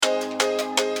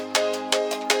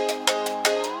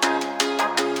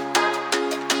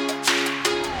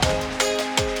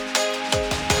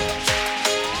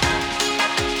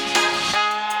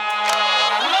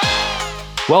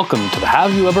Welcome to the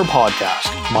Have You Ever podcast.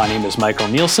 My name is Michael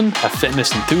Nielsen, a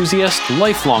fitness enthusiast,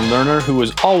 lifelong learner who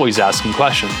is always asking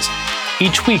questions.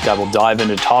 Each week I will dive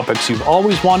into topics you've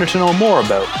always wanted to know more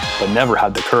about, but never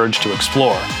had the courage to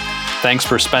explore. Thanks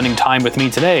for spending time with me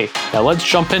today. Now let's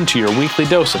jump into your weekly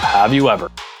dose of Have You Ever.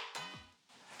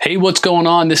 Hey, what's going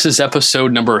on? This is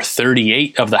episode number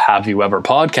 38 of the Have You Ever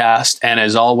podcast, and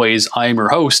as always, I am your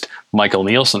host, Michael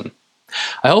Nielsen.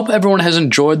 I hope everyone has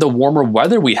enjoyed the warmer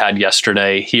weather we had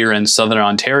yesterday here in southern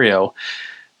Ontario,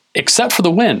 except for the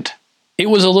wind. It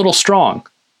was a little strong.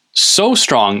 So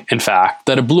strong, in fact,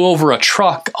 that it blew over a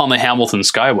truck on the Hamilton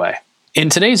Skyway. In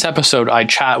today's episode, I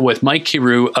chat with Mike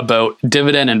Kiru about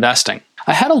dividend investing.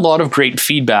 I had a lot of great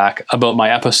feedback about my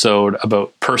episode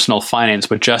about personal finance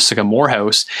with Jessica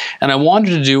Morehouse, and I wanted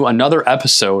to do another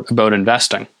episode about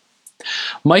investing.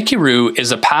 Mike Kiru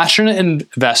is a passionate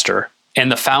investor and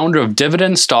the founder of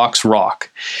Dividend Stocks Rock.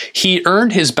 He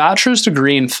earned his bachelor's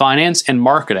degree in finance and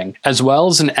marketing, as well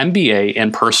as an MBA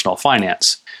in personal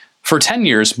finance. For 10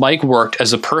 years, Mike worked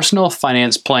as a personal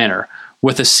finance planner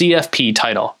with a CFP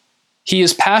title. He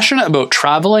is passionate about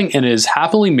traveling and is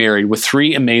happily married with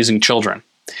 3 amazing children.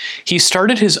 He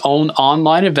started his own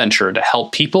online adventure to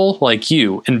help people like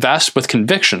you invest with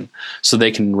conviction so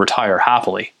they can retire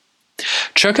happily.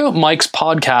 Check out Mike's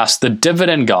podcast, The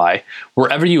Dividend Guy,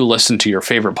 wherever you listen to your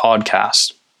favorite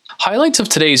podcasts. Highlights of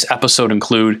today's episode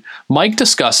include Mike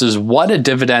discusses what a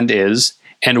dividend is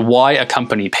and why a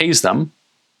company pays them.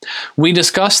 We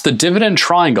discuss the dividend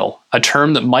triangle, a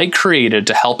term that Mike created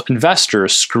to help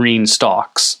investors screen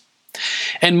stocks.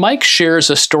 And Mike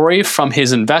shares a story from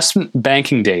his investment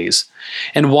banking days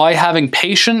and why having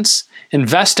patience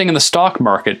investing in the stock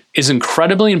market is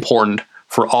incredibly important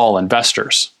for all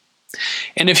investors.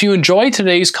 And if you enjoyed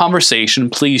today's conversation,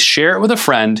 please share it with a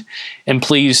friend, and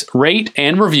please rate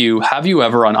and review Have You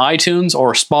Ever on iTunes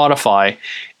or Spotify.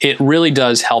 It really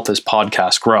does help this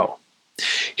podcast grow.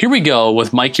 Here we go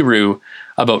with Mike Kiru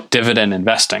about dividend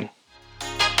investing.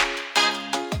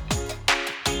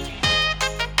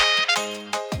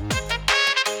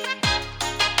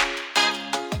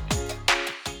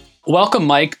 Welcome,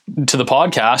 Mike, to the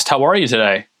podcast. How are you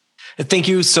today? Thank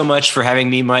you so much for having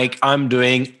me, Mike. I'm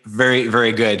doing very,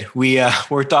 very good.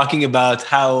 We're talking about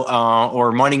how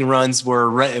our morning runs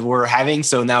we're having.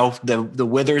 So now the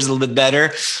weather is a little bit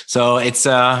better. So it's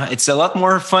a lot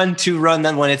more fun to run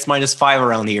than when it's -5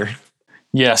 around here.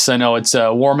 Yes, I know it's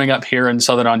warming up here in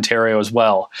southern Ontario as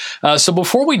well. So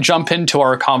before we jump into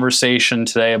our conversation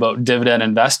today about dividend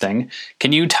investing,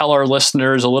 can you tell our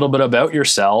listeners a little bit about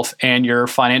yourself and your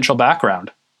financial background?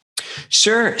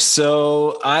 Sure.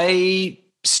 So I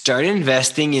started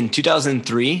investing in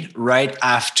 2003, right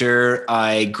after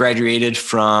I graduated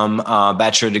from a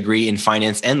bachelor degree in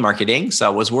finance and marketing. So I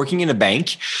was working in a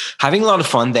bank, having a lot of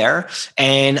fun there.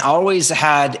 And I always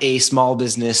had a small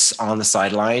business on the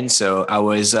sideline. So I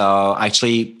was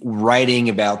actually writing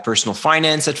about personal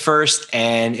finance at first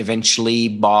and eventually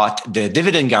bought the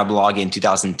Dividend Guy blog in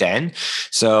 2010.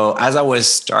 So as I was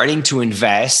starting to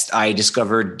invest, I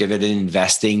discovered dividend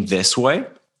investing this way.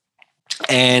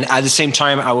 And at the same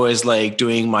time, I was like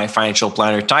doing my financial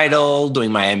planner title,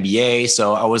 doing my MBA.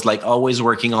 So I was like always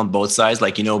working on both sides,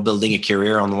 like, building a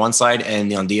career on one side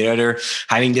and on the other,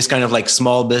 having this kind of like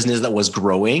small business that was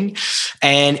growing.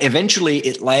 And eventually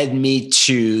it led me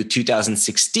to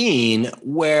 2016,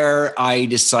 where I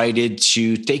decided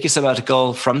to take a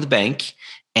sabbatical from the bank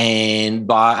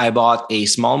and I bought a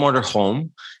small motor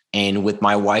home. And with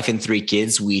my wife and 3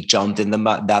 kids, we jumped in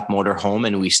that motorhome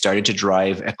and we started to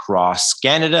drive across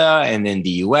Canada and then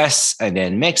the US and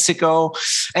then Mexico.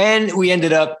 And we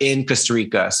ended up in Costa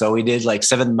Rica. So we did like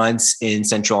 7 months in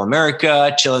Central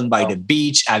America, chilling by the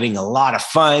beach, having a lot of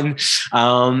fun.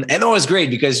 And it was great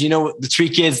because, the 3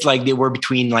 kids, like they were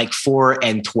between like 4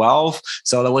 and 12.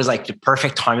 So that was like the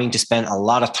perfect timing to spend a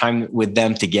lot of time with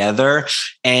them together.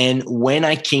 And when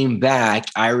I came back,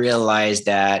 I realized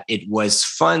that it was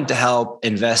fun to help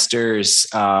investors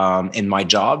in my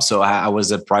job. So I was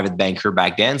a private banker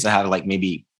back then. So I had like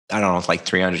maybe, I don't know, like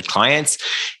 300 clients.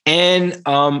 And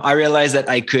I realized that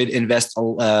I could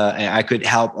I could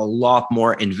help a lot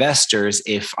more investors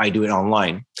if I do it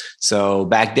online. So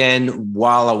back then,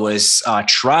 while I was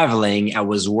traveling, I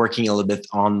was working a little bit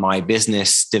on my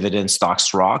business, Dividend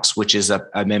Stocks Rocks, which is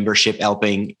a membership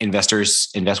helping investors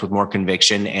invest with more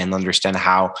conviction and understand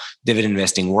how dividend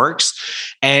investing works.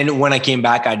 And when I came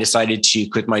back, I decided to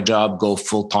quit my job, go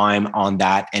full time on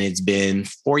that. And it's been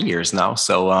 4 years now.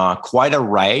 So quite a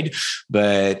ride.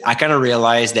 But I kind of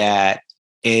realized that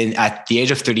at the age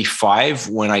of 35,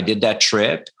 when I did that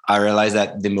trip, I realized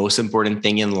that the most important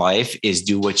thing in life is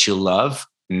do what you love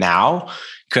now,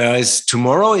 because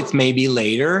tomorrow it may be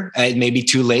later, it may be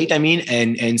too late. I mean,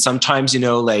 and sometimes,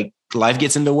 like life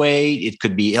gets in the way. It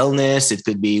could be illness, it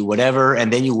could be whatever.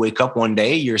 And then you wake up one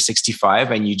day, you're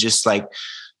 65 and you just like,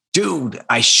 dude,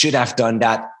 I should have done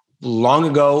that long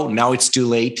ago. Now it's too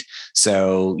late.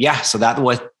 So yeah, so that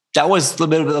was a little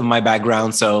bit of my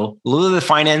background. So a little bit of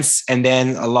finance and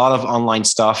then a lot of online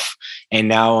stuff. And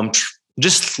now I'm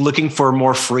just looking for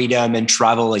more freedom and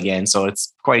travel again. So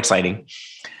it's quite exciting.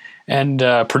 And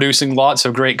producing lots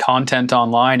of great content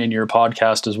online in your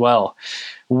podcast as well.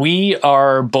 We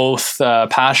are both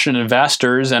passionate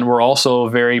investors, and we're also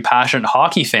very passionate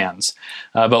hockey fans.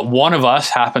 But one of us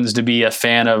happens to be a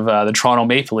fan of the Toronto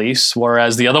Maple Leafs,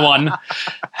 whereas the other one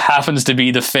happens to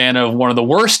be the fan of one of the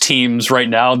worst teams right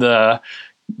now, the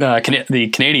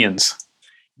Canadiens.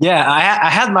 Yeah,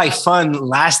 I had my fun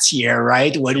last year,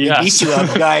 right? When we beat you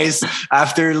up, guys,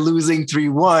 after losing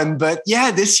 3-1. But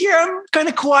yeah, this year I'm kind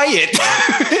of quiet.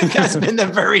 It has been a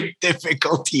very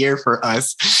difficult year for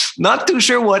us. Not too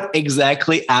sure what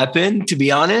exactly happened, to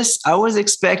be honest. I was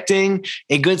expecting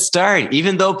a good start.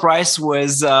 Even though Price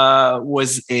was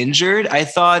injured, I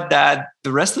thought that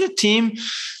the rest of the team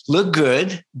looked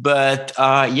good. But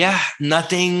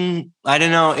nothing. I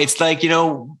don't know. It's like,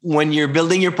 when you're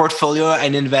building your portfolio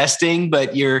and investing,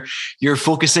 but you're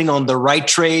focusing on the right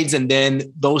trades, and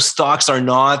then those stocks are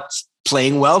not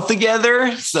playing well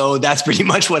together. So that's pretty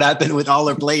much what happened with all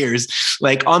our players.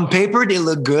 Like on paper, they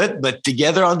look good, but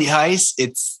together on the ice,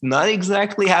 it's not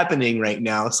exactly happening right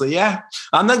now. So yeah,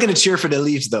 I'm not going to cheer for the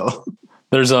Leafs though.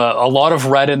 There's a lot of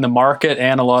red in the market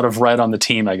and a lot of red on the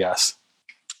team, I guess.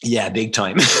 Yeah, big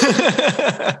time.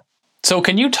 So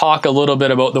can you talk a little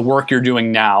bit about the work you're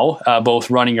doing now,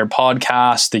 both running your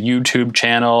podcast, the YouTube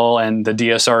channel, and the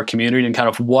DSR community, and kind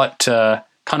of what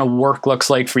kind of work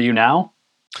looks like for you now?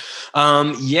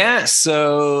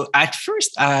 So at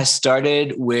first I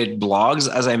started with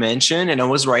blogs, as I mentioned, and I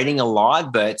was writing a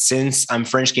lot, but since I'm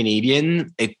French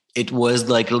Canadian, it was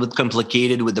like a little bit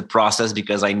complicated with the process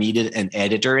because I needed an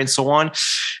editor and so on.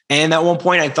 And at one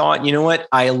point I thought, you know what,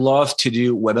 I love to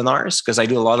do webinars because I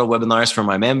do a lot of webinars for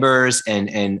my members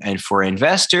and for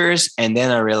investors. And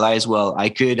then I realized, well, I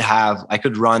could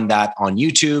run that on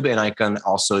YouTube, and I can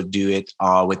also do it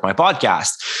with my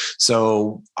podcast.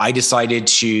 So I decided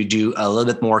to do a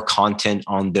little bit more content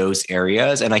on those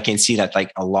areas. And I can see that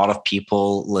like a lot of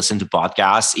people listen to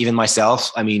podcasts, even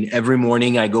myself. I mean, every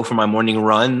morning I go for my morning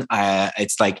run.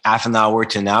 It's like half an hour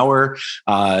to an hour.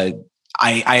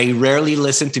 I rarely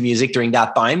listen to music during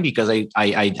that time because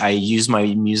I use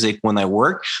my music when I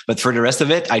work. But for the rest of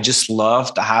it, I just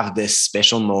love to have this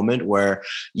special moment where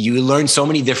you learn so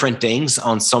many different things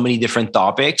on so many different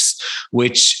topics,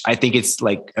 which I think it's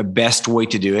like a best way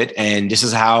to do it. And this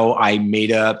is how I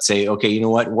made up, say, okay, you know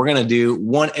what? We're going to do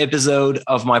one episode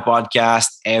of my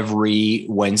podcast every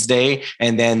Wednesday,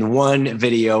 and then one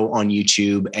video on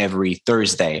YouTube every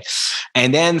Thursday.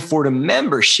 And then for the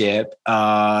membership,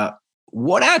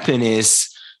 what happened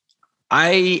is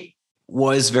I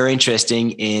was very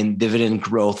interested in dividend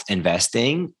growth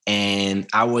investing, and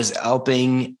I was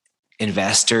helping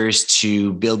investors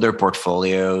to build their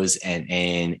portfolios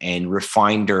and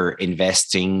refine their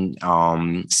investing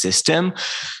system.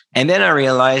 And then I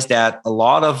realized that a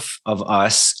lot of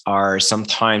us are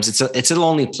sometimes it's a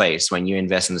lonely place when you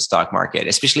invest in the stock market,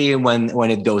 especially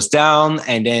when it goes down,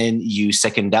 and then you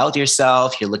second doubt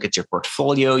yourself, you look at your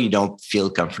portfolio, you don't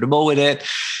feel comfortable with it,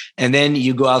 and then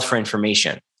you go out for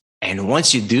information. And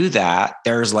once you do that,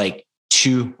 there's like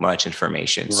too much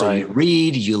information. Right. So you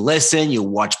read, you listen, you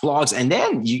watch blogs, and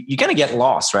then you kind of get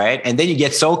lost, right? And then you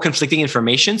get so conflicting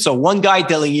information. So one guy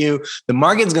telling you the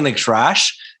market's going to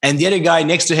crash, and the other guy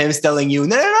next to him is telling you,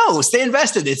 no, stay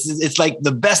invested. It's like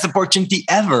the best opportunity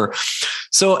ever.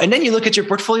 So, and then you look at your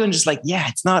portfolio and just like, yeah,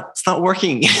 it's not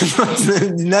working.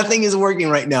 Nothing is working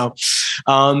right now.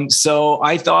 So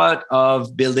I thought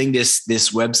of building this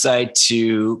website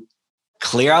to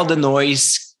clear out the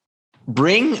noise,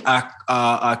 bring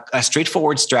a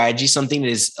straightforward strategy, something that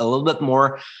is a little bit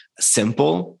more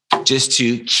simple, just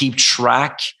to keep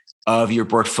track of your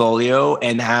portfolio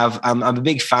and have. I'm a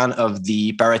big fan of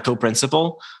the Pareto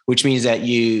principle, which means that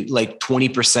you like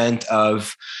 20%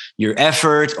 of your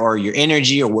effort or your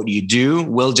energy or what you do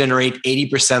will generate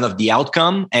 80% of the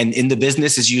outcome. And in the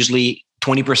business is usually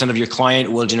 20% of your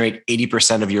client will generate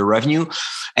 80% of your revenue.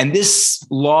 And this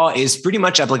law is pretty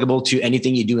much applicable to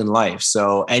anything you do in life.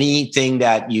 So anything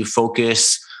that you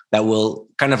focus that will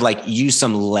kind of like use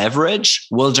some leverage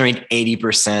will generate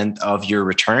 80% of your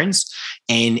returns.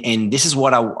 And this is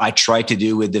what I try to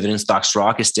do with Dividend Stocks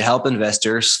Rock, is to help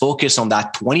investors focus on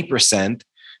that 20%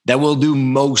 that will do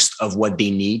most of what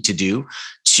they need to do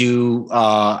to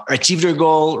achieve their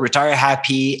goal, retire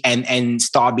happy, and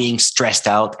stop being stressed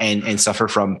out and suffer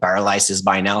from paralysis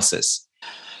by analysis.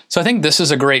 So I think this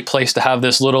is a great place to have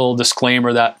this little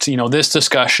disclaimer that, this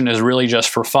discussion is really just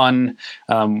for fun.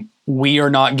 We are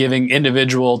not giving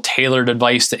individual tailored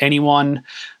advice to anyone.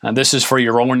 This is for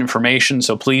your own information,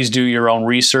 so please do your own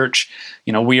research.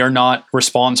 We are not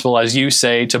responsible, as you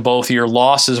say, to both your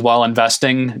losses while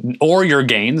investing or your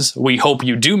gains. We hope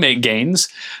you do make gains,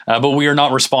 but we are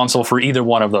not responsible for either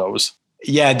one of those.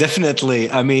 Yeah,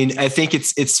 definitely. I mean, I think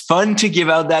it's fun to give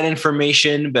out that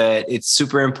information, but it's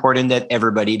super important that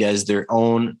everybody does their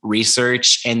own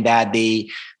research and that they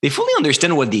fully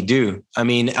understand what they do. I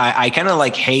mean, I kind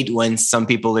of hate when some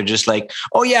people are just like,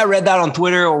 oh yeah, I read that on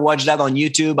Twitter or watched that on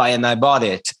YouTube and I bought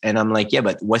it. And I'm like, yeah,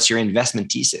 but what's your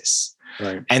investment thesis?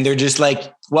 Right. And they're just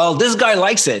like, well, this guy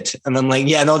likes it. And I'm like,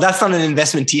 yeah, no, that's not an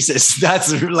investment thesis.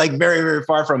 That's very, very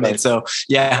far from it. So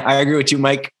yeah, I agree with you,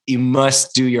 Mike. You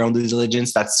must do your own due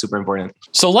diligence. That's super important.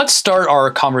 So let's start our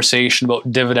conversation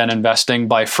about dividend investing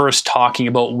by first talking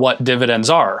about what dividends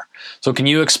are. So can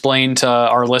you explain to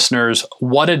our listeners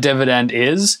what a dividend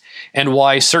is and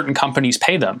why certain companies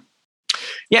pay them?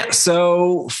 Yeah.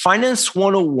 So Finance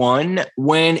 101,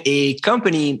 when a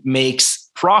company makes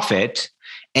profit,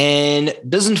 and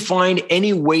doesn't find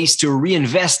any ways to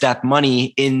reinvest that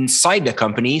money inside the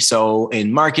company. So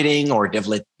in marketing or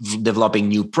developing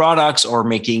new products or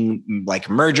making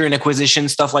merger and acquisition,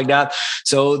 stuff like that.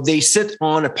 So they sit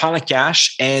on a pile of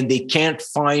cash and they can't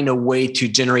find a way to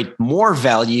generate more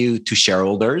value to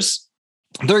shareholders.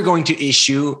 They're going to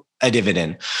issue a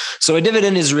dividend. So a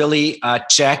dividend is really a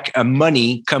check, a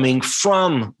money coming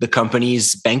from the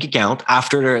company's bank account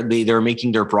after they're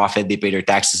making their profit, they pay their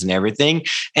taxes and everything,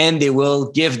 and they will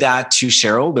give that to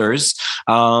shareholders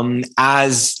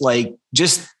as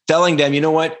just telling them, you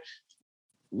know what,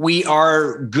 we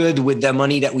are good with the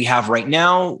money that we have right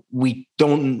now. We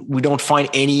don't find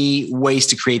any ways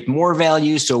to create more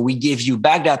value. So we give you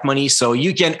back that money so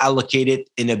you can allocate it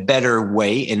in a better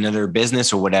way in another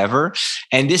business or whatever.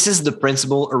 And this is the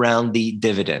principle around the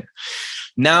dividend.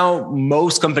 Now,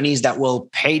 most companies that will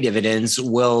pay dividends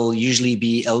will usually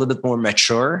be a little bit more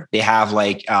mature. They have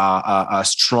a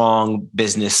strong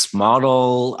business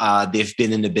model. They've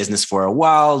been in the business for a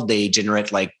while. They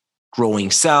generate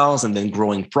growing sales and then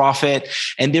growing profit.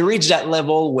 And they reach that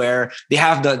level where they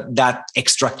have that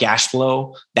extra cash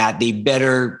flow that they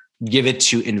better give it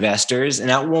to investors. And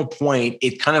at one point,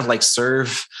 it kind of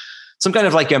serve some kind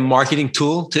of a marketing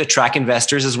tool to attract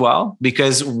investors as well.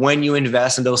 Because when you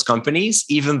invest in those companies,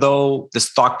 even though the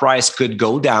stock price could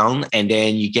go down and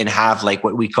then you can have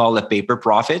what we call a paper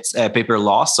profits, a paper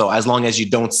loss. So as long as you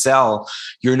don't sell,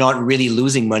 you're not really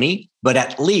losing money, but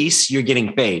at least you're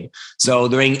getting paid. So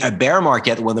during a bear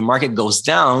market, when the market goes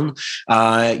down,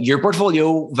 your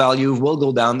portfolio value will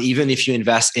go down even if you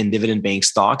invest in dividend paying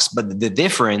stocks. But the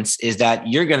difference is that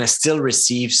you're going to still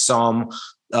receive some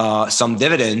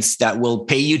dividends that will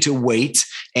pay you to wait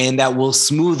and that will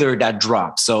smoother that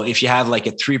drop. So if you have a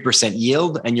 3%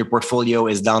 yield and your portfolio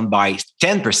is down by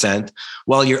 10%,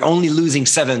 well, you're only losing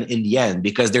 7 in the end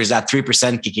because there's that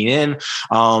 3% kicking in.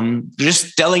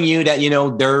 Just telling you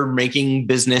that, they're making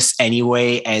business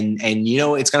anyway. And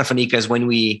it's kind of funny because when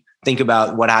we think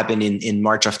about what happened in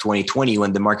March of 2020,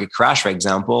 when the market crashed, for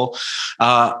example,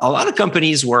 a lot of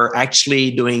companies were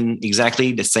actually doing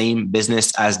exactly the same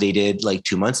business as they did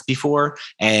 2 months before.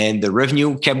 And the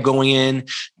revenue kept going in.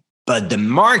 But the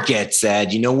market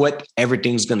said, you know what,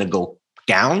 everything's going to go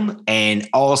down and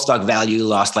all stock value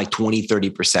lost 20,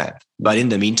 30%. But in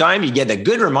the meantime, you get a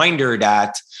good reminder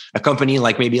that a company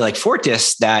maybe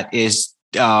Fortis that is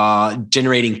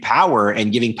generating power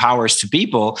and giving powers to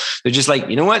people, they're just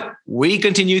you know what, we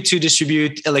continue to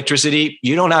distribute electricity.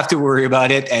 You don't have to worry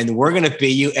about it. And we're going to pay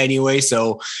you anyway.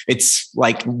 So it's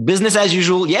business as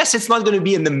usual. Yes, it's not going to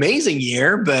be an amazing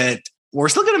year, but we're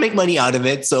still going to make money out of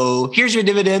it. So here's your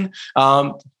dividend.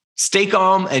 Stay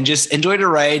calm and just enjoy the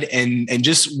ride and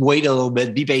just wait a little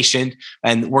bit, be patient.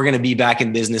 And we're going to be back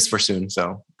in business for soon.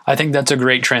 So I think that's a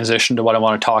great transition to what I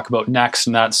want to talk about next.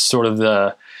 And that's sort of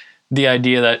the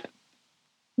idea that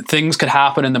things could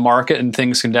happen in the market and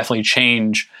things can definitely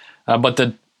change, but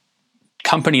the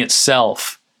company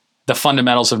itself, the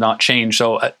fundamentals have not changed.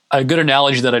 So a good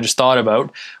analogy that I just thought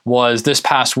about was this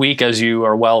past week, as you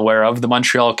are well aware of, the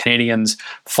Montreal Canadiens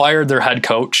fired their head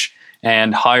coach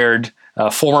and hired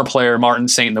former player Martin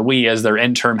St. Louis as their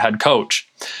interim head coach.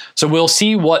 So we'll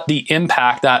see what the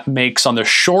impact that makes on the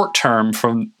short term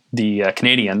from the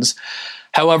Canadiens.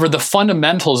 However, the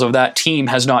fundamentals of that team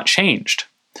has not changed.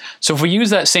 So if we use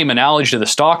that same analogy to the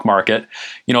stock market,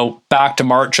 back to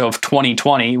March of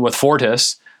 2020 with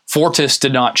Fortis, Fortis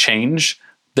did not change.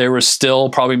 They were still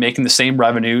probably making the same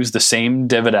revenues, the same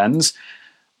dividends.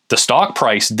 The stock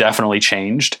price definitely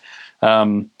changed.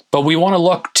 But we want to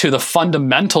look to the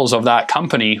fundamentals of that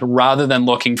company rather than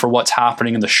looking for what's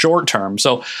happening in the short term.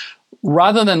 So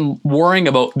rather than worrying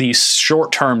about these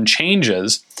short-term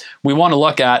changes, we want to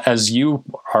look at, as you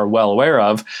are well aware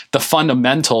of, the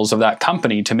fundamentals of that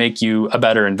company to make you a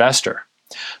better investor.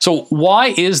 So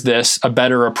why is this a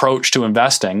better approach to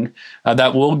investing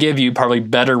that will give you probably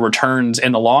better returns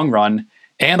in the long run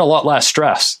and a lot less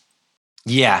stress?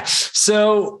 Yeah.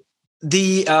 So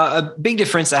the a big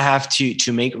difference I have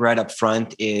to make right up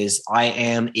front is I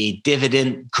am a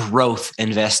dividend growth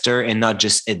investor and not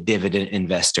just a dividend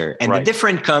investor. And the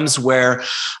difference comes where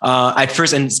at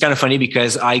first, and it's kind of funny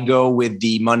because I go with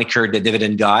the moniker, the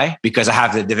dividend guy, because I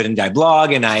have the dividend guy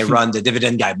blog and I run the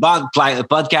dividend guy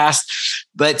podcast.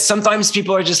 But sometimes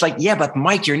people are just like, yeah, but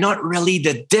Mike, you're not really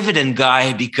the dividend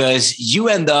guy because you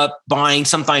end up buying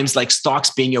sometimes like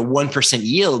stocks being a 1%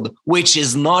 yield, which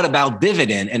is not about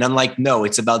dividend. And I'm like, no,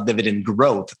 it's about dividend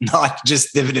growth, not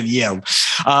just dividend yield.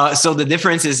 So the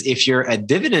difference is if you're a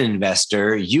dividend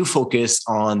investor, you focus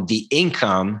on the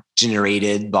income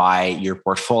generated by your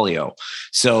portfolio.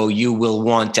 So you will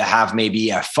want to have maybe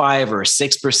a 5 or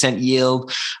 6%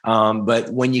 yield.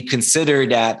 But when you consider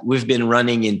that we've been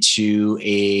running into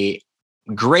a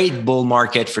great bull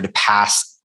market for the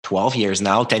past 12 years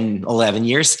now, 10, 11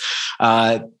 years,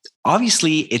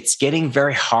 obviously it's getting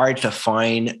very hard to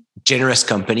find generous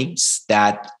companies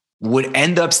that would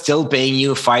end up still paying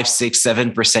you 5, 6,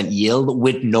 7% yield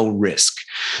with no risk.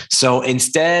 So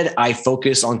instead, I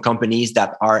focus on companies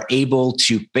that are able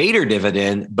to pay their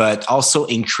dividend, but also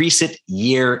increase it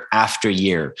year after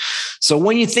year. So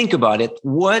when you think about it,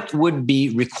 what would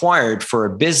be required for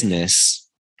a business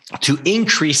to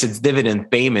increase its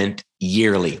dividend payment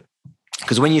yearly?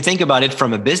 Because when you think about it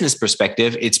from a business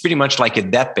perspective, it's pretty much like a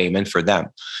debt payment for them.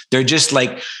 They're just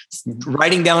like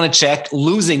writing down a check,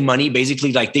 losing money,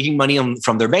 basically like taking money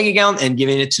from their bank account and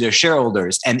giving it to their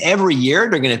shareholders. And every year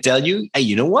they're going to tell you, hey,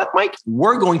 you know what, Mike?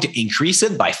 We're going to increase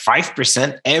it by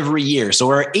 5% every year. So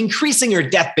we're increasing your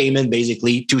debt payment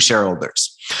basically to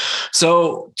shareholders.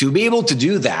 So to be able to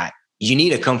do that, you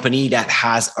need a company that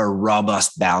has a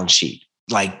robust balance sheet.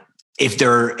 Like, if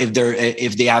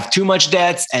they have too much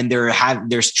debts and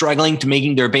they're struggling to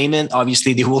making their payment,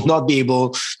 obviously they will not be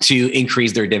able to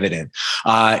increase their dividend.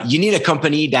 You need a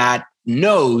company that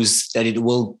knows that it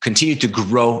will continue to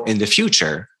grow in the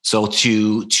future. So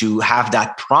to have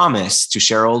that promise to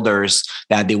shareholders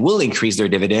that they will increase their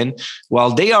dividend, well,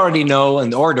 they already know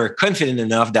or they're confident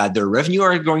enough that their revenue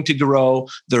are going to grow,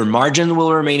 their margin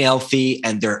will remain healthy,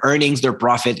 and their earnings, their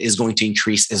profit is going to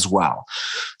increase as well.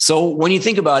 So when you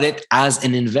think about it as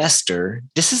an investor,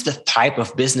 this is the type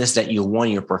of business that you want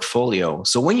in your portfolio.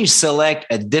 So when you select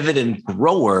a dividend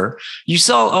grower, you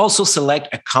also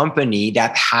select a company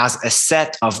that has a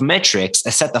set of metrics,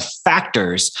 a set of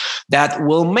factors that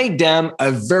will make them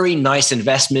a very nice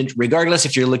investment, regardless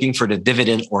if you're looking for the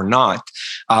dividend or not.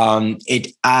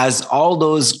 It has all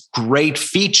those great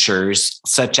features,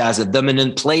 such as a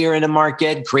dominant player in the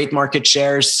market, great market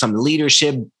shares, some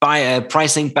leadership,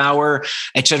 pricing power,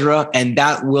 etc. And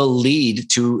that will lead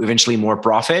to eventually more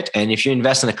profit. And if you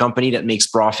invest in a company that makes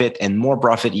profit and more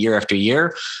profit year after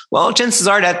year, well, chances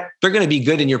are that they're going to be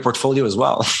good in your portfolio as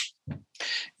well.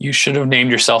 You should have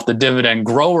named yourself the dividend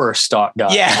grower stock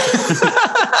guy.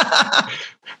 Yeah.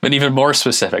 But even more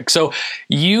specific. So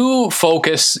you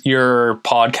focus your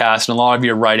podcast and a lot of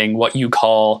your writing, what you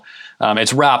call,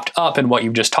 it's wrapped up in what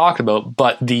you've just talked about,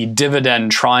 but the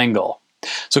dividend triangle.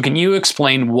 So can you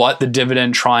explain what the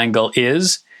dividend triangle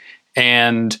is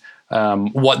and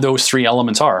what those three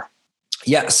elements are?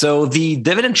 Yeah. So the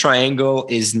dividend triangle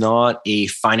is not a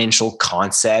financial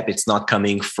concept. It's not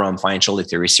coming from financial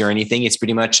literacy or anything. It's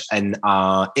pretty much an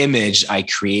image I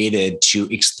created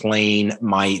to explain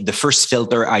the first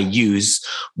filter I use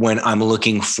when I'm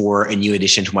looking for a new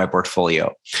addition to my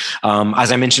portfolio.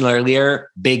 As I mentioned earlier,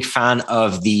 big fan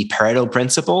of the Pareto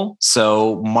principle.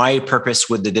 So my purpose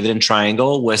with the dividend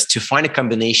triangle was to find a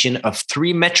combination of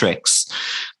 3 metrics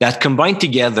that combined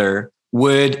together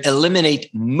would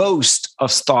eliminate most of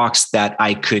stocks that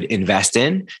I could invest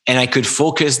in, and I could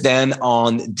focus then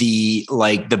on the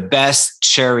best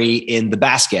cherry in the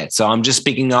basket. So I'm just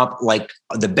picking up like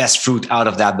the best fruit out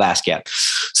of that basket.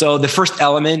 So the first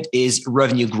element is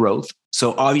revenue growth.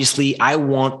 So obviously, I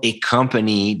want a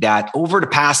company that over the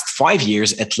past 5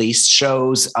 years at least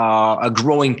shows a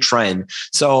growing trend.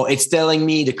 So it's telling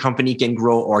me the company can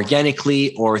grow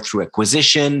organically or through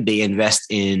acquisition. They invest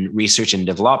in research and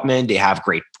development. They have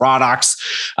great products.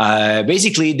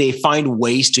 Basically, they find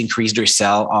ways to increase their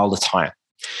sale all the time.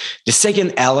 The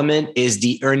second element is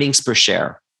the earnings per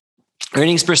share.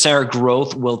 Earnings per share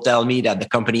growth will tell me that the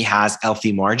company has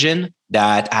healthy margin,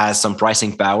 that has some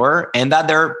pricing power, and that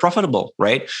they're profitable,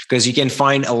 right? Because you can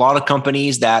find a lot of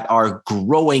companies that are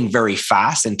growing very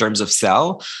fast in terms of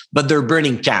sell, but they're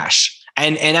burning cash.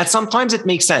 And at sometimes it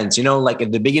makes sense, like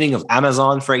at the beginning of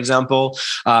Amazon, for example,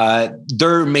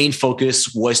 their main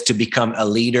focus was to become a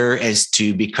leader, is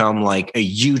to become like a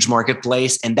huge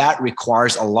marketplace. And that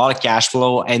requires a lot of cash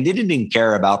flow. And they didn't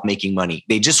care about making money.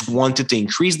 They just wanted to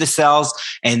increase the sales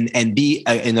and be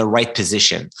in the right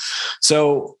position.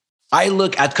 So I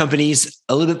look at companies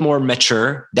a little bit more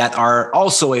mature that are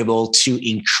also able to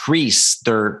increase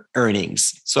their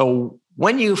earnings. So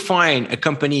when you find a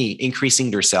company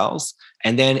increasing their sales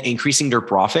and then increasing their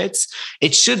profits,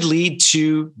 it should lead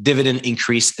to dividend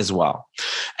increase as well.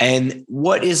 And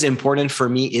what is important for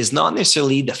me is not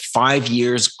necessarily the 5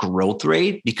 years growth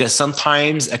rate, because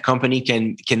sometimes a company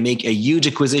can make a huge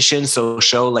acquisition, so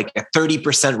show like a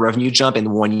 30% revenue jump in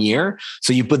 1 year.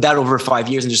 So you put that over 5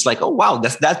 years and just like, oh wow,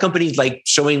 that company is like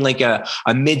showing like a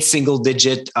mid-single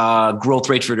digit growth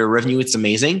rate for their revenue. It's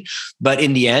amazing. But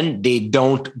in the end, they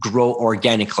don't grow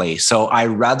organically. So I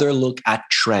rather look at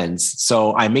trends.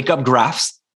 So I make up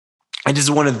graphs. And this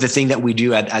is one of the things that we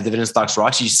do at Dividend Stocks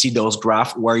Rocks. You see those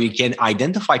graphs where you can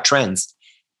identify trends.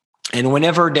 And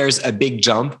whenever there's a big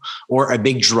jump or a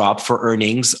big drop for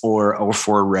earnings or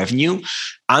for revenue,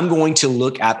 I'm going to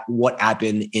look at what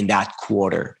happened in that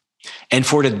quarter. And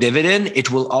for the dividend,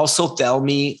 it will also tell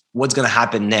me what's going to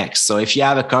happen next. So if you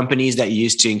have a company that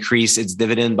used to increase its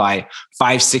dividend by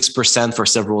 5-6% for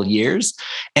several years,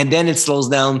 and then it slows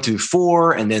down to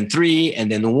 4, and then 3,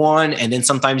 and then 1, and then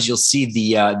sometimes you'll see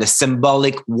the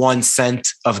symbolic 1 cent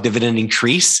of dividend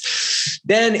increase,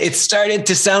 then it started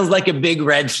to sound like a big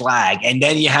red flag. And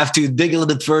then you have to dig a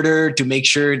little bit further to make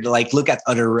sure to like look at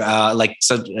other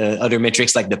other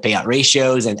metrics like the payout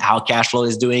ratios and how cash flow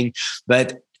is doing.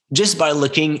 But just by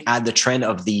looking at the trend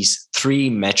of these 3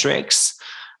 metrics,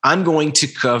 I'm going to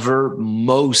cover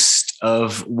most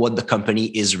of what the company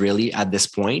is really at this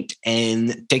point.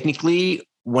 And technically,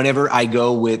 whenever I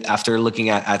go with, after looking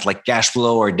at like cash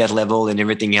flow or debt level and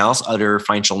everything else, other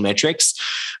financial metrics,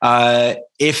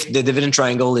 if the dividend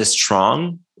triangle is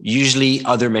strong, usually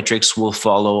other metrics will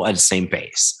follow at the same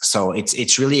pace. So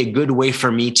it's really a good way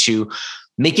for me to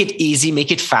make it easy,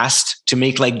 make it fast, to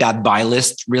make like that buy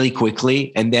list really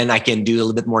quickly. And then I can do a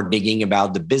little bit more digging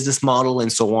about the business model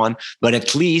and so on. But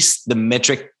at least the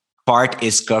metric part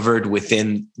is covered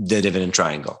within the dividend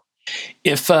triangle.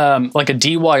 If like a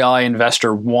DIY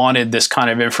investor wanted this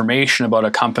kind of information about a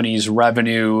company's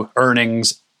revenue,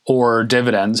 earnings, or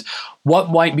dividends, what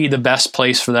might be the best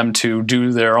place for them to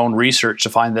do their own research to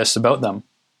find this about them?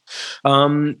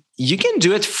 You can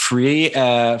do it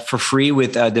for free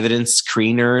with a dividend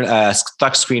screener,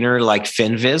 stock screener like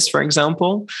Finviz, for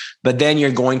example. But then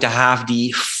you're going to have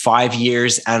the 5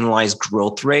 years analyzed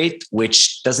growth rate,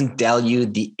 which doesn't tell you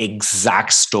the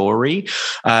exact story.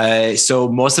 So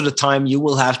most of the time you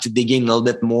will have to dig in a little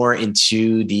bit more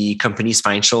into the company's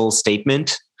financial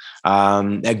statement.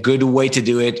 A good way to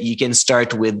do it, you can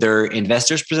start with their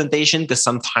investors presentation, because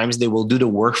sometimes they will do the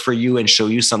work for you and show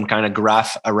you some kind of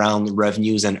graph around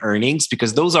revenues and earnings,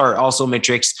 because those are also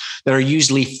metrics that are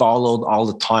usually followed all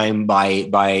the time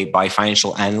by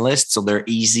financial analysts. So they're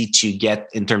easy to get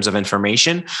in terms of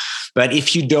information. But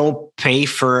if you don't pay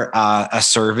for a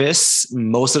service,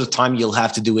 most of the time you'll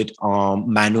have to do it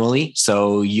manually.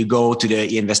 So you go to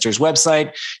the investor's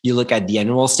website, you look at the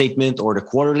annual statement or the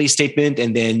quarterly statement,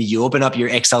 and then you open up your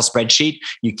Excel spreadsheet,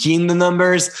 you key in the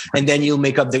numbers, and then you'll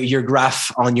make up your graph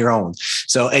on your own.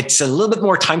 So it's a little bit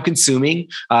more time consuming,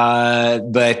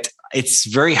 but it's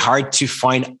very hard to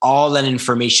find all that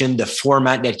information, the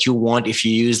format that you want if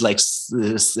you use like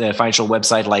a financial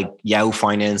website like Yahoo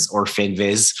Finance or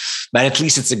Finviz. But at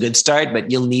least it's a good start,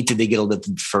 but you'll need to dig a little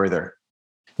bit further.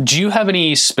 Do you have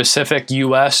any specific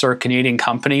US or Canadian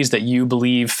companies that you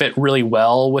believe fit really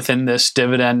well within this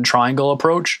dividend triangle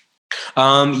approach?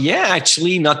 Yeah,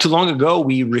 actually, not too long ago,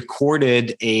 we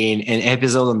recorded an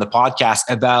episode on the podcast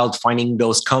about finding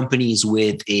those companies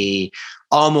with a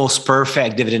almost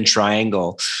perfect dividend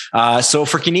triangle. So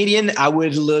for Canadian, I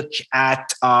would look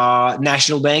at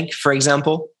National Bank, for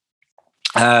example.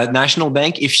 National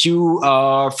Bank, if you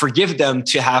forgive them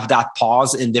to have that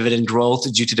pause in dividend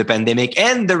growth due to the pandemic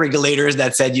and the regulators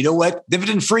that said, you know what,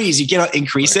 dividend freeze, you cannot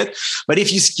increase it. But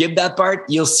if you skip that part,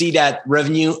 you'll see that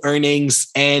revenue, earnings,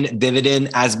 and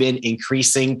dividend has been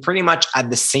increasing pretty much at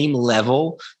the same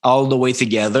level all the way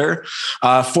together.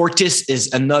 Fortis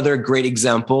is another great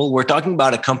example. We're talking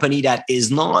about a company that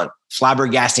is not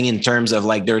flabbergasting in terms of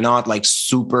like, they're not like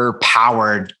super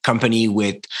powered company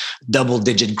with double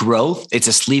digit growth. It's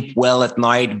a sleep well at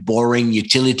night, boring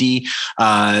utility.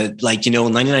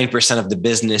 99% of the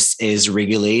business is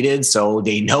regulated. So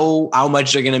they know how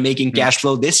much they're going to make in cash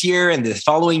flow this year and the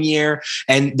following year.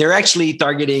 And they're actually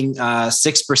targeting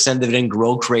 6% dividend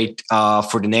growth rate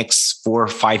for the next 4 or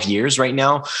 5 years right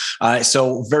now.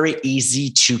 So very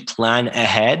easy to plan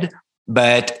ahead.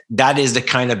 But that is the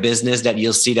kind of business that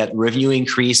you'll see that revenue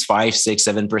increase 5, 6,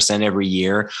 7% every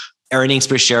year. Earnings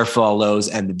per share follows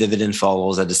and the dividend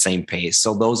follows at the same pace.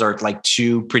 So those are like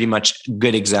two pretty much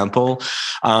good example.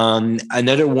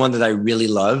 Another one that I really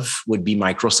love would be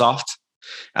Microsoft.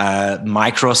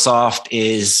 Microsoft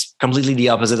is completely the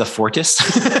opposite of Fortis.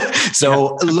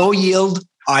 So low yield,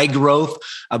 high growth,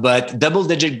 but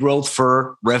double-digit growth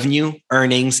for revenue,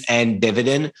 earnings, and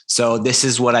dividend. So this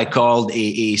is what I called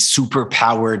a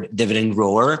super-powered dividend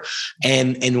grower.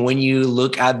 And when you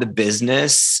look at the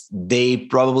business, they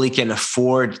probably can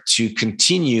afford to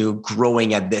continue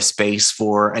growing at this pace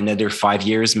for another 5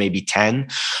 years, maybe 10,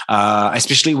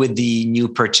 especially with the new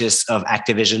purchase of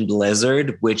Activision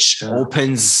Blizzard, which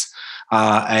opens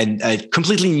and a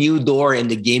completely new door in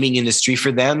the gaming industry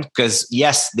for them. Because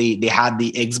yes, they had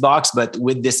the Xbox, but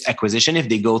with this acquisition, if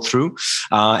they go through,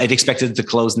 it expected to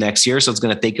close next year. So it's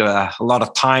going to take a lot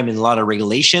of time and a lot of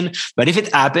regulation. But if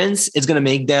it happens, it's going to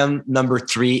make them number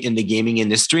 3 in the gaming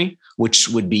industry, which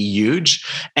would be huge.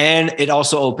 And it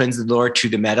also opens the door to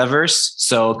the metaverse.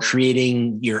 So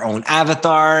creating your own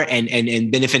avatar and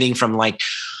benefiting from like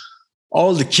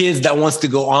all the kids that wants to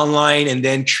go online and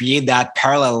then create that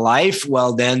parallel life,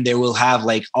 well, then they will have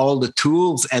like all the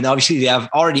tools, and obviously they have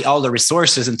already all the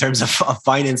resources in terms of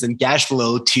finance and cash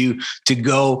flow to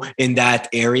go in that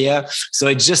area. So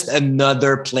it's just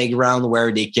another playground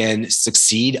where they can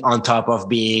succeed on top of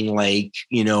being like,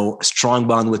 strong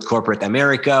bond with corporate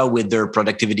America, with their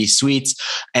productivity suites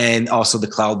and also the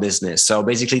cloud business. So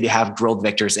basically they have growth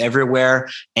vectors everywhere,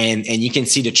 and you can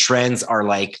see the trends are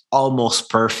like almost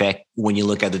perfect when you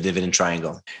look at the dividend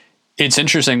triangle. It's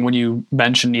interesting when you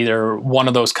mention either one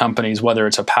of those companies, whether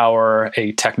it's a power,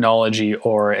 a technology,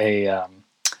 or a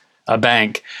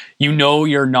bank,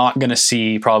 you're not going to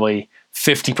see probably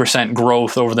 50%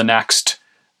 growth over the next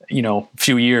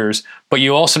few years, but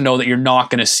you also know that you're not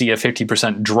going to see a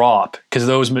 50% drop because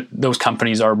those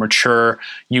companies are mature.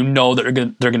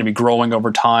 That they're going to be growing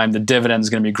over time. The dividend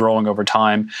is going to be growing over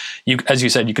time. As you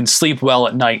said, you can sleep well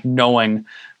at night knowing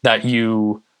that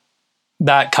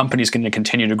that company is going to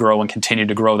continue to grow and continue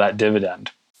to grow that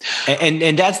dividend.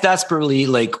 And that's probably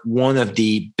like one of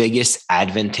the biggest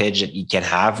advantage that you can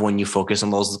have when you focus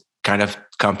on those kind of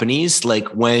companies. Like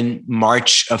when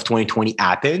March of 2020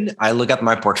 happened, I look at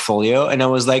my portfolio and I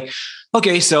was like,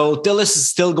 okay, so TELUS is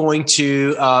still going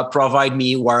to provide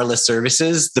me wireless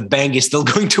services. The bank is still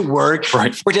going to work.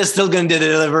 Right. We're just still going to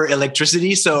deliver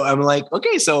electricity. So I'm like,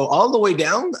 okay, so all the way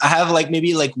down, I have like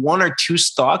maybe like 1 or 2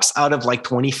 stocks out of like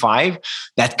 25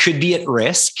 that could be at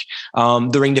risk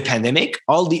during the pandemic.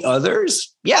 All the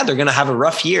others, they're going to have a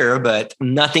rough year, but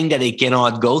nothing that they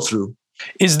cannot go through.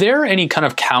 Is there any kind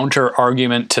of counter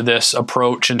argument to this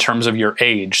approach in terms of your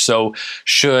age? So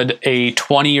should a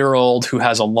 20-year-old who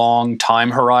has a long time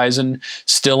horizon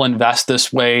still invest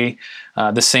this way,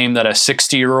 the same that a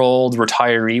 60-year-old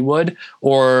retiree would?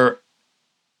 Or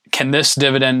can this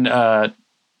dividend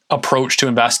approach to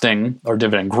investing, or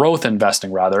dividend growth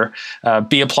investing rather,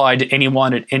 be applied to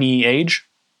anyone at any age?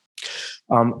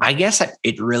 I guess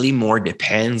it really more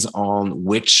depends on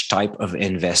which type of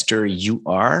investor you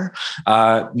are.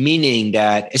 Meaning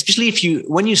that, especially if you're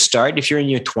in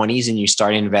your 20s and you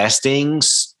start investing,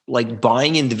 like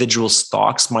buying individual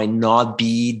stocks might not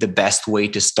be the best way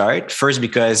to start. First,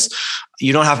 because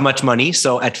you don't have much money.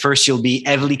 So at first you'll be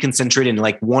heavily concentrated in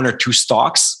like 1 or 2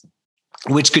 stocks,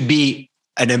 which could be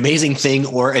an amazing thing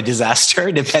or a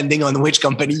disaster, depending on which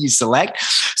company you select.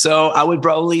 So I would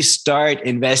probably start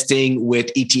investing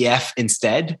with ETF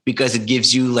instead, because it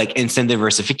gives you like instant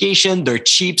diversification. They're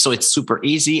cheap, so it's super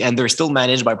easy, and they're still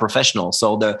managed by professionals.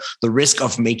 So the risk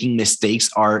of making mistakes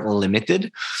are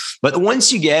limited. But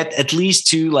once you get at least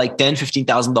to like $10,000,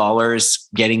 $15,000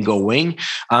 getting going,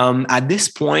 at this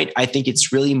point, I think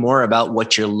it's really more about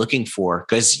what you're looking for,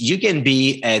 because you can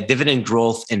be a dividend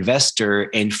growth investor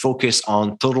and focus on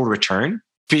on total return.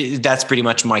 That's pretty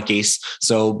much my case.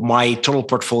 So my total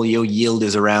portfolio yield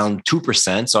is around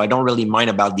 2%. So I don't really mind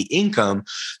about the income,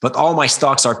 but all my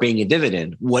stocks are paying a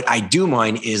dividend. What I do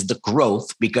mind is the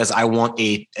growth because I want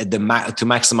to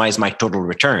maximize my total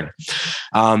return.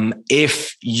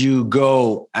 If you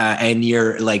go and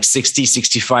you're like 60,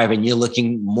 65 and you're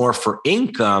looking more for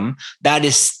income, that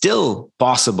is still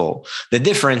possible. The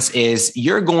difference is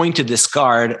you're going to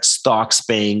discard stocks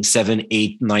paying 7,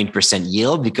 8, 9%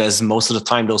 yield because most of the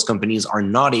time those companies are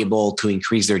not able to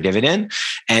increase their dividend.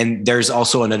 And there's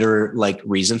also another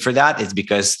reason for that. It's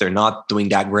because they're not doing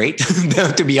that great,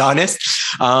 to be honest.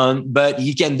 But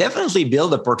you can definitely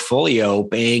build a portfolio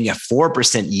paying a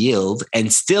 4% yield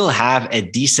and still have a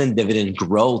decent dividend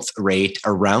growth rate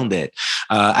around it.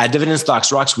 At Dividend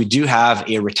Stocks Rocks, we do have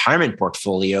a retirement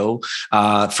portfolio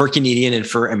for Canadian and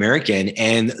for American,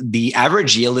 and the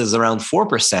average yield is around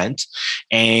 4%,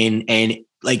 and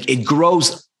it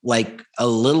grows a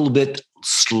little bit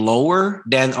slower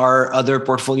than our other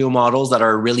portfolio models that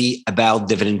are really about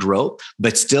dividend growth,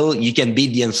 but still you can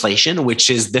beat the inflation, which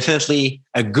is definitely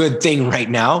a good thing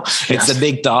right now. Yes. It's a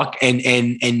big talk.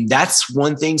 And that's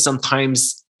one thing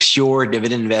sometimes pure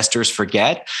dividend investors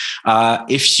forget.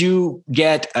 If you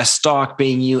get a stock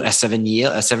paying you a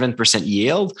 7%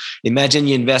 yield, imagine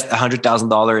you invest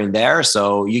 $100,000 in there.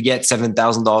 So you get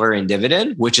 $7,000 in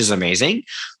dividend, which is amazing.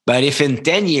 But if in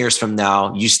 10 years from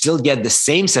now, you still get the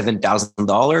same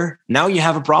 $7,000, now you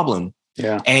have a problem.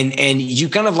 Yeah. And you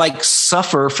kind of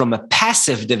suffer from a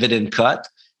passive dividend cut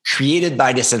created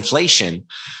by this inflation.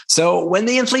 So when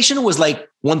the inflation was 1.5,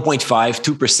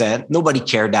 2%, nobody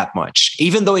cared that much.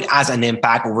 Even though it has an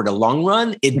impact over the long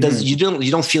run, it does. You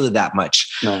don't feel it that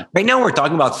much. No. Right now, we're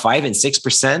talking about 5 and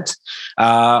 6%.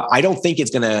 I don't think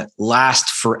it's going to last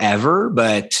forever,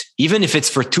 but even if it's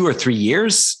for 2 or 3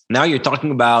 years, now you're talking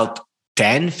about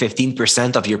 10,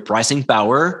 15% of your pricing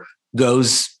power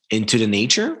goes into the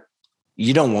nature.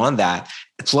 You don't want that.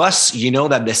 Plus, you know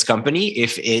that this company,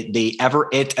 if they ever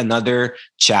hit another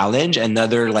challenge,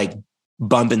 another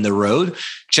bump in the road,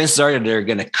 chances are that they're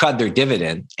going to cut their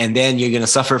dividend. And then you're going to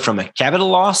suffer from a capital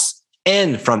loss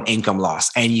and from income loss.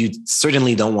 And you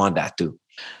certainly don't want that too.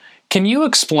 Can you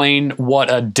explain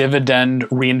what a dividend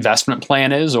reinvestment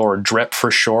plan is, or DRIP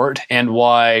for short, and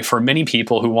why for many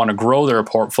people who want to grow their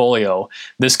portfolio,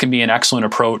 this can be an excellent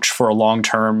approach for a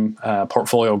long-term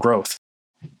portfolio growth?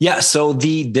 Yeah, so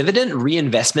the dividend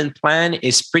reinvestment plan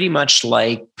is pretty much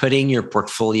like putting your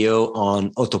portfolio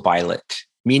on autopilot,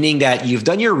 meaning that you've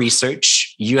done your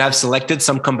research, you have selected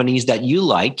some companies that you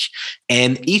like,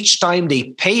 and each time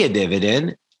they pay a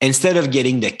dividend, instead of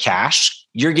getting the cash,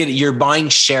 you're buying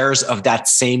shares of that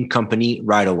same company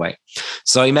right away.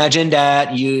 So imagine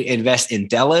that you invest in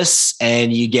TELUS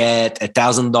and you get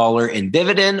 $1,000 in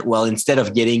dividend. Well, instead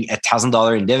of getting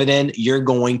 $1,000 in dividend, you're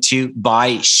going to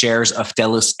buy shares of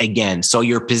TELUS again. So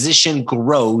your position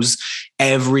grows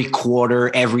every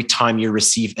quarter, every time you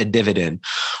receive a dividend,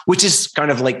 which is kind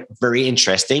of very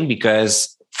interesting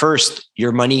because first,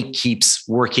 your money keeps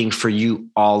working for you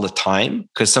all the time.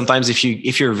 Because sometimes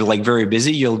if you're very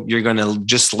busy, you're going to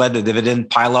just let the dividend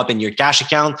pile up in your cash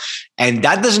account, and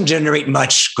that doesn't generate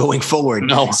much going forward.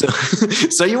 No.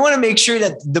 So you want to make sure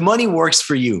that the money works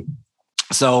for you.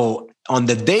 So on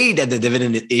the day that the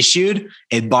dividend is issued,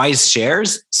 it buys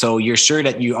shares. So you're sure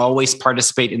that you always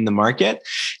participate in the market.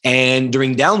 And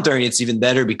during downturn, it's even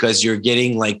better because you're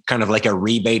getting kind of a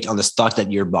rebate on the stock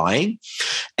that you're buying.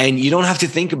 And you don't have to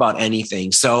think about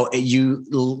anything. So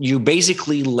you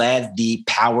basically let the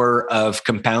power of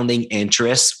compounding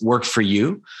interest work for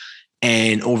you.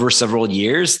 And over several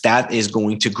years, that is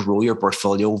going to grow your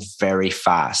portfolio very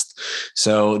fast.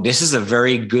 So this is a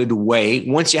very good way.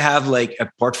 Once you have a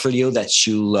portfolio that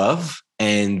you love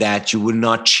and that you would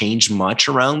not change much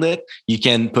around it, you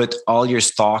can put all your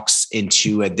stocks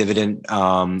into a dividend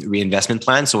reinvestment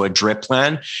plan, so a DRIP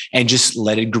plan, and just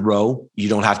let it grow. You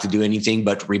don't have to do anything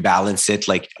but rebalance it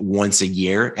once a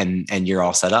year, and you're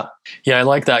all set up. Yeah, I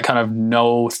like that kind of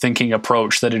no thinking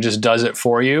approach, that it just does it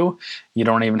for you. You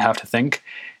don't even have to think.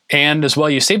 And as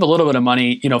well, you save a little bit of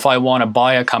money. If I want to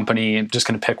buy a company, I'm just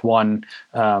going to pick one,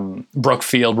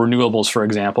 Brookfield Renewables, for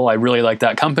example. I really like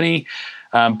that company,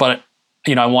 but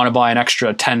I want to buy an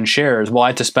extra 10 shares. Well, I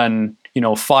have to spend,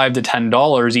 $5 to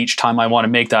 $10 each time I want to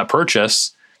make that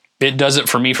purchase. It does it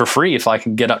for me for free if I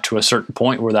can get up to a certain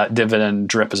point where that dividend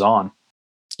DRIP is on.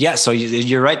 Yeah, so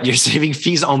you're right. You're saving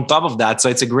fees on top of that. So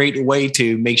it's a great way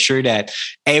to make sure that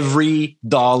every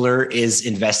dollar is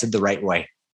invested the right way.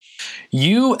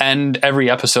 You end every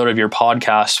episode of your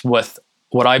podcast with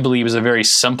what I believe is a very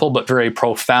simple but very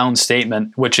profound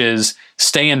statement, which is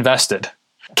stay invested.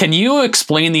 Can you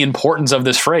explain the importance of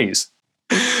this phrase?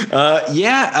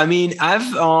 Yeah, I mean,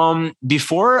 I've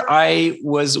before I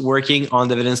was working on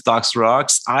Dividend Stocks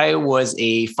Rocks, I was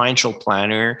a financial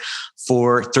planner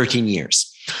for 13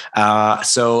 years.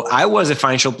 So I was a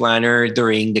financial planner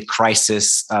during the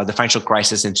crisis, the financial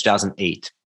crisis in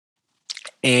 2008.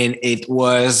 And it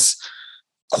was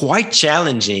quite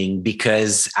challenging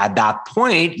because at that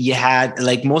point you had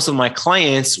like most of my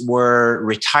clients were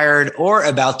retired or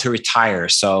about to retire.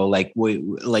 So like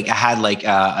I had like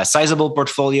a sizable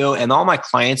portfolio and all my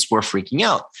clients were freaking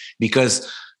out because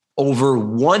over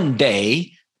one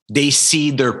day they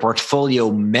see their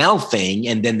portfolio melting,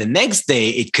 and then the next day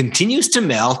it continues to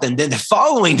melt, and then the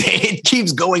following day it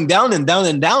keeps going down and down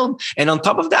and down. And on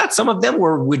top of that, some of them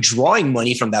were withdrawing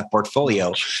money from that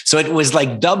portfolio. So it was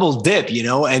like double dip,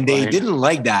 and they didn't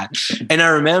like that. And I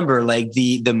remember like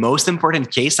the most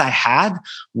important case I had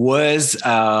was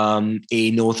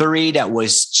a notary that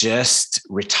was just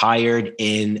retired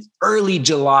in early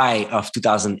July of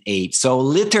 2008. So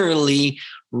literally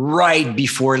right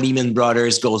before Lehman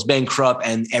Brothers goes bankrupt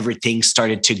and everything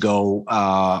started to go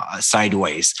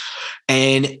sideways.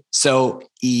 And so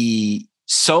he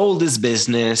sold his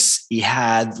business. He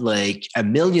had like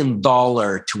 $1 million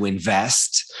to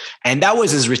invest. And that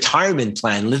was his retirement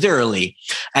plan, literally.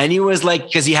 And he was like,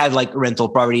 because he had like rental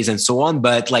properties and so on,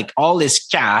 but like all his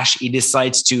cash, he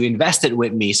decides to invest it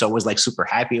with me. So I was like super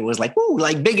happy. It was like, ooh,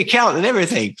 like big account and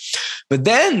everything. But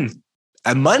then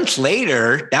a month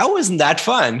later, that wasn't that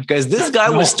fun because this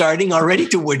guy was starting already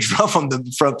to withdraw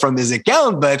from his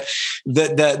account, but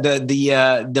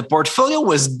the portfolio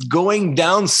was going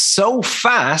down so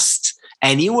fast,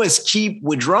 and he was keep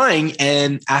withdrawing.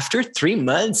 And after 3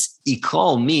 months, he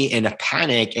called me in a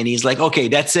panic, and he's like, "Okay,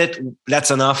 that's it,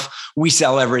 that's enough. We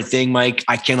sell everything, Mike.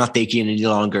 I cannot take it any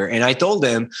longer." And I told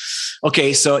him,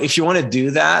 "Okay, so if you want to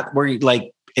do that, we're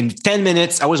like." In 10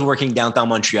 minutes, I was working downtown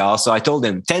Montreal. So I told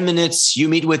him 10 minutes, you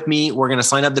meet with me. We're going to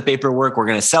sign up the paperwork. We're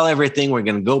going to sell everything. We're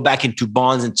going to go back into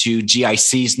bonds, into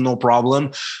GICs, no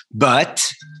problem.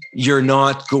 But you're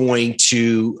not going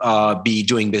to be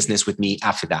doing business with me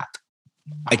after that.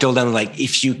 I told them, like,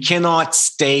 if you cannot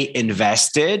stay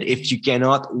invested, if you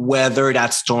cannot weather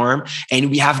that storm, and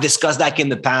we have discussed that in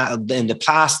the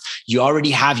past, you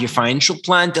already have your financial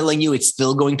plan telling you it's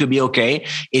still going to be okay.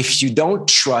 If you don't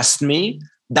trust me,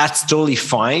 that's totally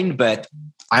fine, but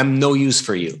I'm no use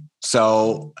for you.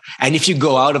 So, and if you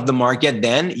go out of the market,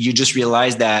 then you just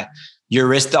realize that your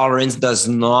risk tolerance does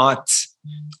not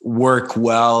work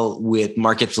well with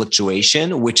market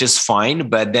fluctuation, which is fine.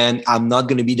 But then I'm not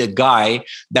going to be the guy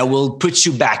that will put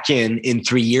you back in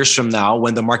 3 years from now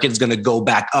when the market is going to go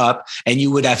back up and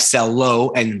you would have sell low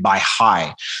and buy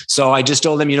high. So I just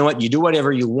told them, you know what, you do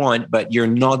whatever you want, but you're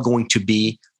not going to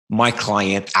be my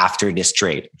client after this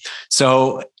trade.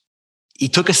 So he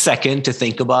took a second to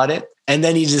think about it. And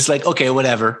then he's just like, okay,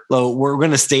 whatever. Well, we're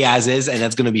going to stay as is, and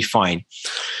that's going to be fine.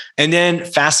 And then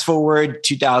fast forward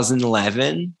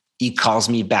 2011, he calls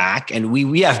me back, and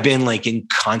we have been like in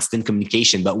constant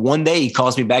communication. But one day he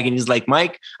calls me back and he's like,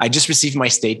 Mike, I just received my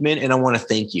statement and I want to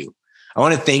thank you. I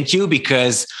want to thank you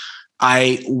because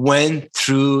I went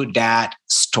through that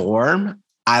storm.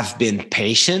 I've been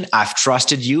patient. I've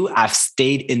trusted you. I've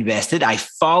stayed invested. I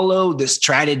followed the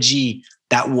strategy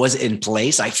that was in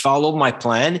place. I followed my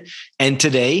plan. And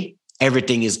today,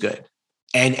 everything is good.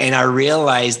 And I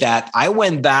realized that I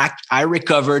went back, I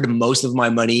recovered most of my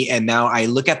money. And now I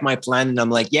look at my plan and I'm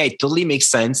like, yeah, it totally makes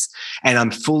sense. And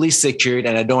I'm fully secured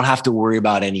and I don't have to worry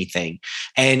about anything.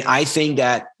 And I think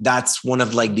that that's one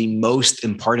of like the most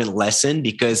important lesson,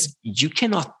 because you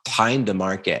cannot time the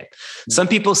market. Some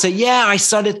people say, yeah, I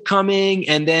saw it coming.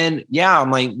 And then, yeah,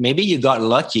 I'm like, maybe you got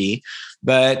lucky,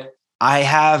 but I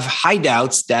have high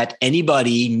doubts that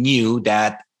anybody knew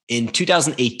that in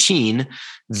 2018,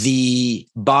 the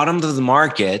bottom of the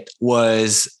market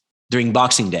was during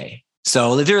Boxing Day.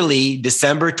 So literally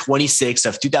December 26th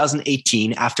of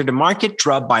 2018, after the market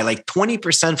dropped by like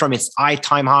 20% from its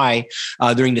time high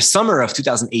during the summer of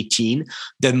 2018,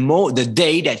 the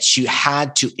day that you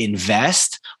had to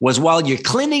invest was while you're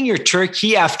cleaning your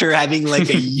turkey after having like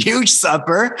a huge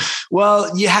supper.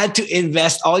 Well, you had to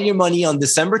invest all your money on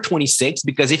December 26th,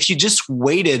 because if you just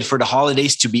waited for the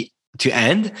holidays to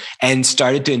end and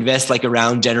started to invest like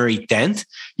around January 10th,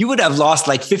 you would have lost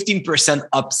like 15%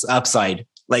 upside.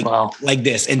 Like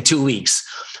this in 2 weeks.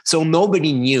 So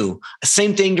nobody knew.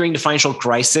 Same thing during the financial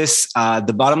crisis.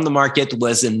 The bottom of the market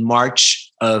was in March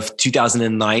of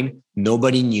 2009.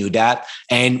 Nobody knew that.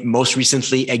 And most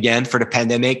recently, again, for the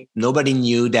pandemic, nobody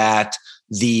knew that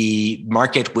the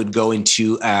market would go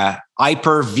into a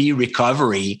hyper V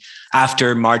recovery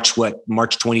after March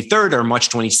 23rd or March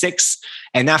 26th.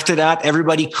 And after that,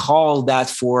 everybody called that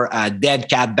for a dead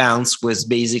cat bounce, was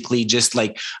basically just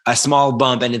like a small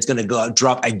bump and it's going to go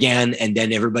drop again. And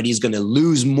then everybody's going to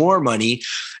lose more money.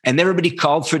 And everybody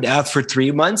called for that for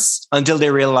 3 months until they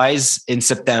realized in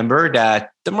September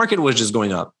that the market was just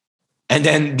going up. And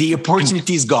then the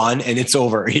opportunity is gone and it's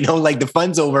over. Like the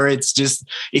fund's over. It's just,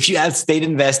 if you had stayed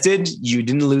invested, you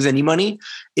didn't lose any money.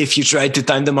 If you tried to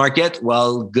time the market,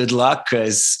 well, good luck.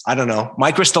 Because I don't know,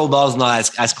 my crystal ball is not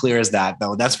as clear as that,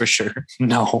 though. That's for sure.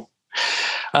 No.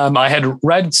 I had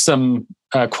read some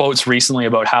quotes recently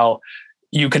about how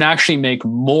you can actually make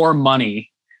more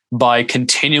money by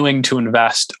continuing to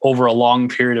invest over a long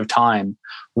period of time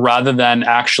rather than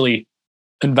actually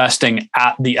investing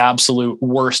at the absolute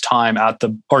worst time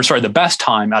the best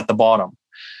time at the bottom.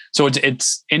 So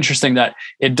it's interesting that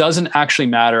it doesn't actually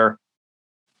matter.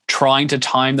 Trying to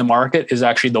time the market is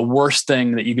actually the worst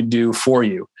thing that you can do for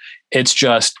you. It's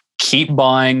just keep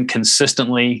buying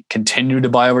consistently, continue to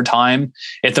buy over time.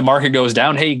 If the market goes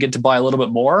down, hey, you get to buy a little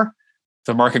bit more. If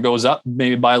the market goes up,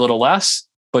 maybe buy a little less,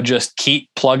 but just keep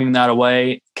plugging that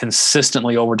away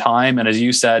consistently over time. And as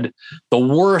you said, the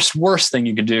worst thing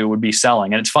you could do would be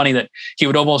selling. And it's funny that he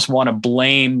would almost want to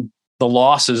blame the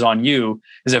losses on you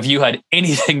as if you had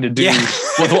anything to do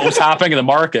with what was happening in the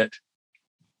market.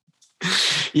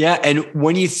 Yeah. And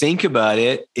when you think about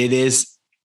it, it is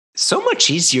so much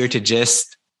easier to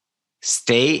just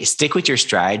stick with your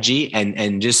strategy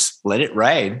and just let it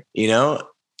ride,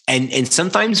 and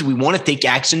sometimes we want to take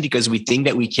action because we think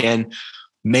that we can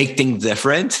make things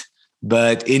different,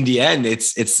 but in the end,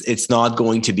 it's not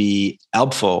going to be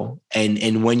helpful.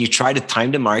 And when you try to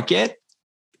time the market,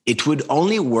 it would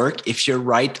only work if you're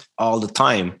right all the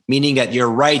time, meaning that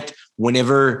you're right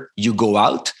whenever you go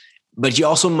out, but you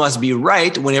also must be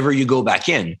right whenever you go back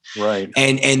in. Right.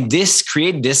 And this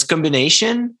create this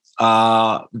combination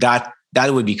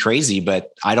that would be crazy,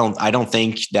 but I don't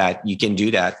think that you can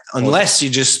do that unless you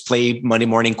just play Monday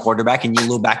morning quarterback and you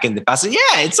look back in the past. And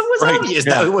it's always obvious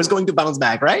that it was going to bounce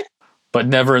back, right? But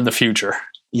never in the future.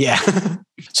 Yeah.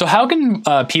 So how can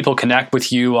people connect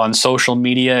with you on social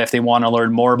media if they want to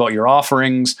learn more about your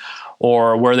offerings,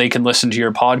 or where they can listen to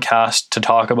your podcast to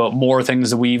talk about more things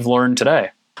that we've learned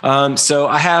today? So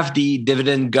I have the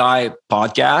Dividend Guy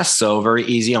podcast. So very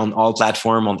easy on all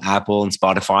platforms, on Apple and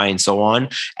Spotify and so on.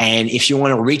 And if you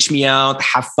want to reach me out,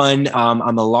 have fun.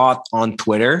 I'm a lot on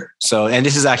Twitter. And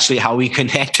this is actually how we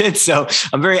connected. So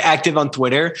I'm very active on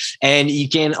Twitter, and you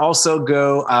can also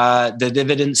go, the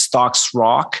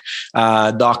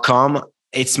dividendstocksrock.com.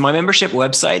 It's my membership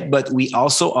website, but we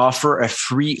also offer a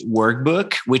free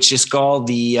workbook, which is called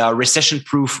the Recession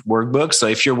Proof Workbook. So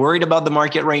if you're worried about the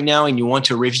market right now and you want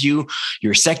to review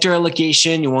your sector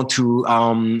allocation, you want to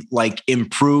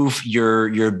improve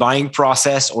your buying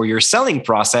process or your selling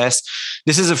process,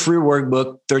 this is a free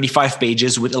workbook, 35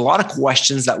 pages with a lot of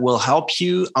questions that will help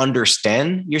you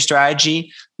understand your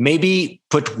strategy. Maybe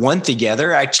put one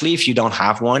together, actually, if you don't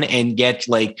have one, and get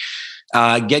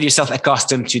yourself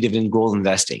accustomed to dividend gold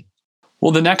investing.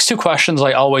 Well, the next two questions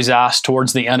I always ask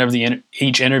towards the end of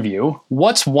each interview.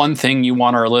 What's one thing you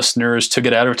want our listeners to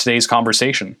get out of today's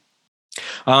conversation?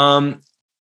 One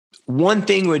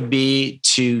thing would be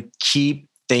to keep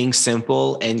things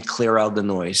simple and clear out the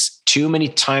noise. Too many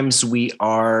times we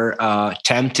are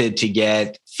tempted to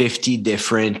get 50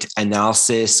 different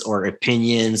analysis or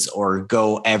opinions or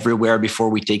go everywhere before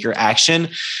we take our action.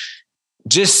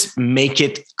 Just make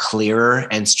it clearer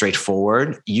and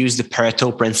straightforward. Use the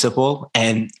Pareto principle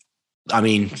and,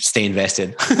 stay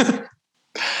invested.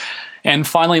 And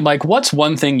finally, Mike, what's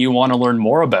one thing you want to learn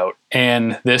more about?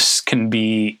 And this can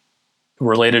be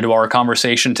related to our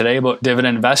conversation today about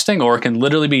dividend investing, or it can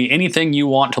literally be anything you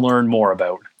want to learn more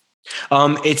about.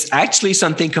 It's actually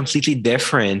something completely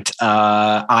different.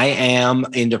 I am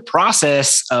in the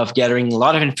process of gathering a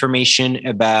lot of information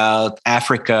about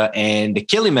Africa and the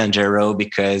Kilimanjaro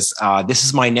because this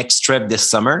is my next trip this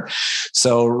summer.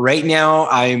 So right now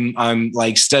I'm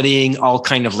studying all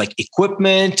kind of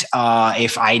equipment.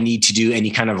 If I need to do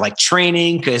any kind of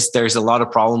training, because there's a lot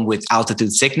of problem with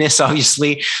altitude sickness,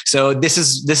 obviously. So this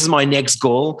is my next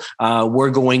goal. We're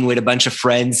going with a bunch of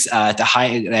friends to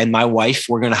hike, and my wife.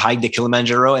 We're going to hike the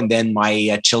Kilimanjaro, and then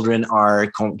my children are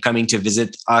coming to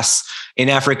visit us in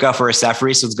Africa for a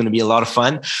safari. So it's going to be a lot of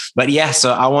fun. But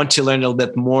so I want to learn a little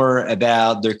bit more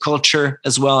about their culture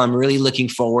as well. I'm really looking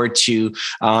forward to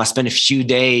spend a few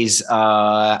days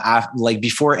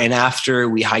before and after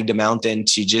we hike the mountain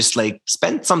to just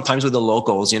spend some time with the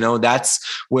locals. That's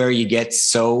where you get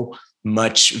so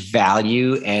much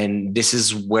value. And this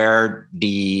is where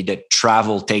the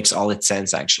travel takes all its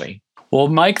sense, actually. Well,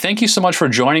 Mike, thank you so much for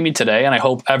joining me today. And I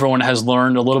hope everyone has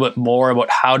learned a little bit more about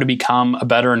how to become a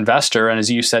better investor. And as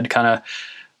you said, kind of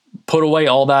put away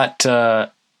all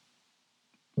that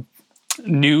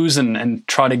news and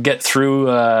try to get through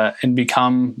and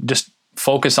become just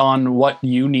focus on what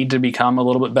you need to become a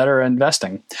little bit better at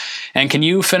investing. And can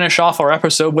you finish off our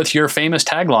episode with your famous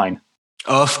tagline?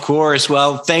 Of course.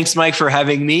 Well, thanks, Mike, for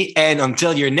having me. And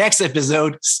until your next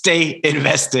episode, stay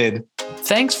invested.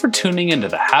 Thanks for tuning into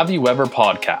the Have You Ever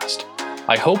podcast.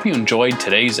 I hope you enjoyed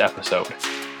today's episode.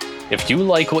 If you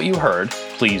like what you heard,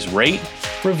 please rate,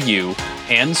 review,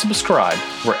 and subscribe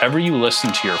wherever you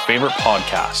listen to your favorite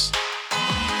podcasts.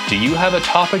 Do you have a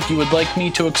topic you would like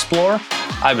me to explore?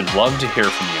 I would love to hear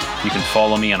from you. You can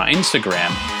follow me on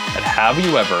Instagram at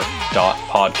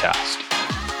haveyouever.podcast.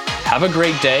 Have a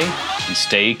great day and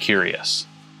stay curious.